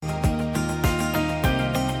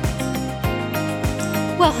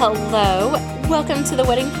Well, hello. Welcome to the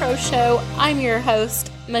Wedding Pro Show. I'm your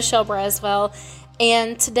host, Michelle Braswell,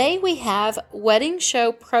 and today we have Wedding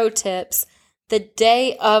Show Pro Tips, the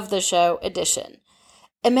day of the show edition.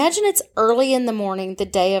 Imagine it's early in the morning, the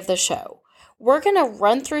day of the show. We're going to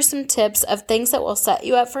run through some tips of things that will set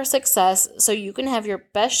you up for success so you can have your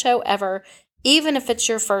best show ever, even if it's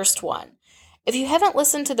your first one. If you haven't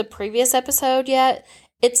listened to the previous episode yet,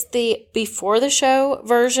 it's the before the show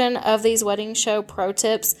version of these wedding show pro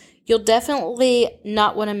tips. You'll definitely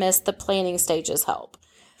not want to miss the planning stages help.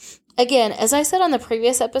 Again, as I said on the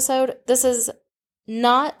previous episode, this is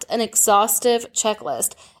not an exhaustive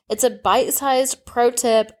checklist. It's a bite-sized pro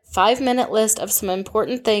tip, 5-minute list of some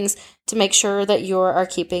important things to make sure that you are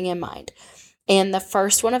keeping in mind. And the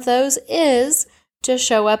first one of those is to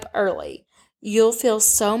show up early. You'll feel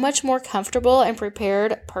so much more comfortable and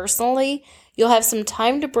prepared personally. You'll have some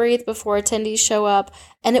time to breathe before attendees show up,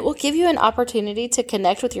 and it will give you an opportunity to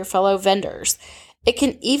connect with your fellow vendors. It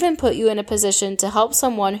can even put you in a position to help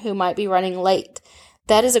someone who might be running late.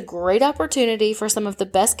 That is a great opportunity for some of the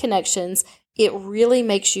best connections. It really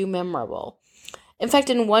makes you memorable. In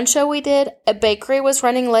fact, in one show we did, a bakery was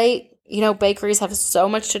running late. You know, bakeries have so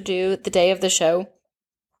much to do the day of the show,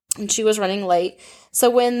 and she was running late. So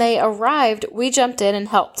when they arrived, we jumped in and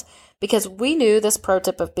helped because we knew this pro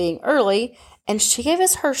tip of being early, and she gave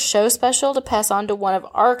us her show special to pass on to one of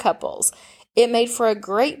our couples. It made for a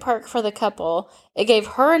great perk for the couple. It gave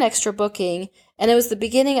her an extra booking, and it was the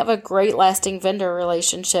beginning of a great lasting vendor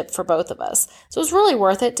relationship for both of us. So it was really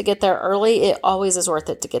worth it to get there early. It always is worth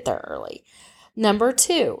it to get there early. Number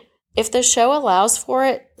 2, if the show allows for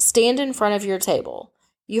it, stand in front of your table.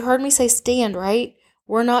 You heard me say stand, right?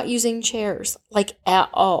 We're not using chairs, like at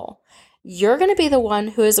all. You're going to be the one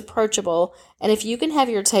who is approachable, and if you can have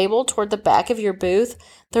your table toward the back of your booth,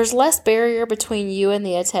 there's less barrier between you and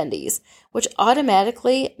the attendees, which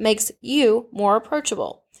automatically makes you more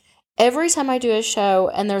approachable. Every time I do a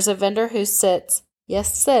show and there's a vendor who sits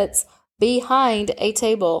behind a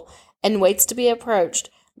table and waits to be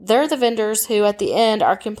approached, they're the vendors who at the end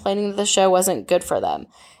are complaining that the show wasn't good for them.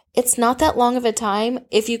 It's not that long of a time.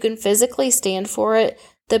 If you can physically stand for it,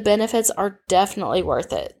 the benefits are definitely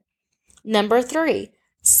worth it. Number 3,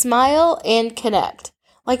 smile and connect.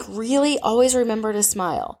 Like, really always remember to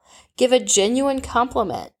smile. Give a genuine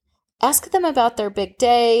compliment. Ask them about their big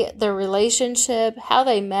day, their relationship, how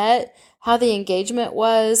they met, how the engagement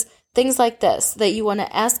was, things like this that you want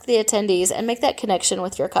to ask the attendees and make that connection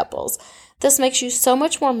with your couples. This makes you so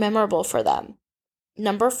much more memorable for them.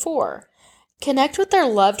 Number 4, connect with their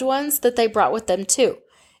loved ones that they brought with them too.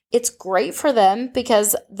 It's great for them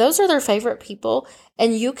because those are their favorite people,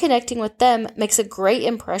 and you connecting with them makes a great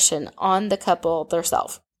impression on the couple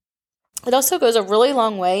themselves. It also goes a really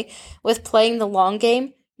long way with playing the long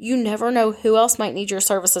game. You never know who else might need your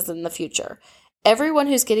services in the future. Everyone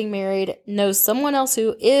who's getting married knows someone else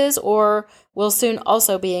who is or will soon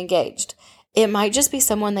also be engaged. It might just be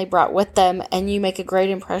someone they brought with them, and you make a great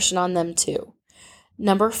impression on them too.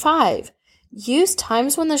 Number 5, use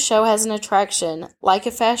times when the show has an attraction, like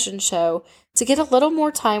a fashion show, to get a little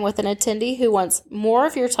more time with an attendee who wants more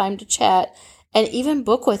of your time to chat and even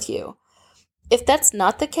book with you. If that's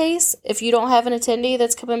not the case, if you don't have an attendee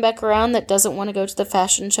that's coming back around that doesn't want to go to the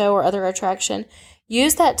fashion show or other attraction,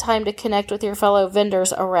 use that time to connect with your fellow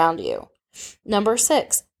vendors around you. Number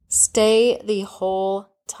 6, stay the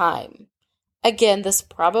whole time. Again, this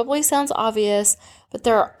probably sounds obvious, but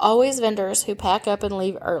there are always vendors who pack up and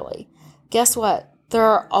leave early. Guess what? There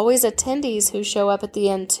are always attendees who show up at the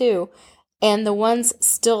end too, and the ones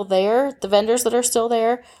still there, the vendors that are still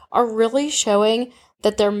there, are really showing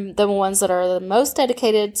that they're the ones that are the most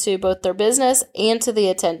dedicated to both their business and to the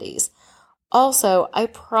attendees. Also, I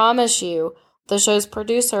promise you, the show's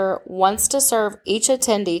producer wants to serve each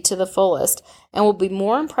attendee to the fullest and will be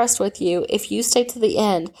more impressed with you if you stay to the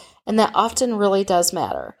end, and that often really does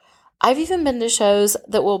matter. I've even been to shows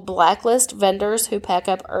that will blacklist vendors who pack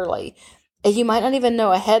up early. And you might not even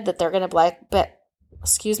know ahead that they're going to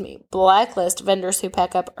blacklist vendors who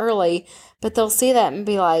pack up early, but they'll see that and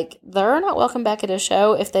be like, they're not welcome back at a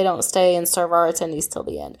show if they don't stay and serve our attendees till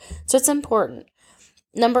the end. So it's important.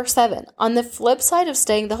 Number 7, on the flip side of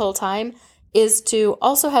staying the whole time is to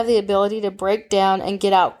also have the ability to break down and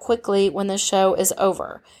get out quickly when the show is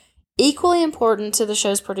over. Equally important to the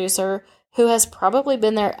show's producer, who has probably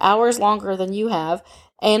been there hours longer than you have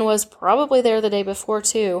and was probably there the day before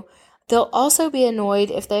too, they'll also be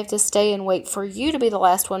annoyed if they have to stay and wait for you to be the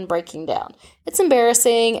last one breaking down. It's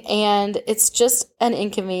embarrassing, and it's just an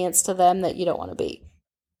inconvenience to them that you don't want to be.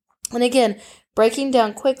 And again, Breaking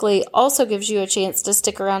down quickly also gives you a chance to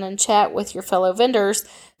stick around and chat with your fellow vendors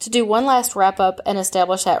to do one last wrap-up and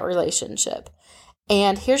establish that relationship.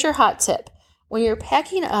 And here's your hot tip. When you're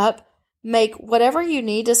packing up, make whatever you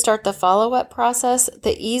need to start the follow-up process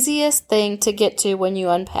the easiest thing to get to when you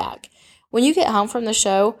unpack. When you get home from the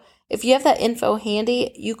show, if you have that info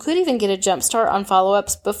handy, you could even get a jump start on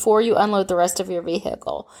follow-ups before you unload the rest of your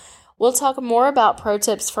vehicle. We'll talk more about pro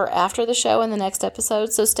tips for after the show in the next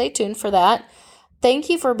episode, so stay tuned for that. Thank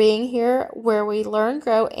you for being here where we learn,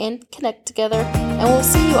 grow, and connect together, and we'll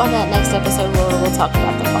see you on that next episode where we'll talk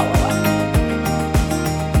about the follow-up.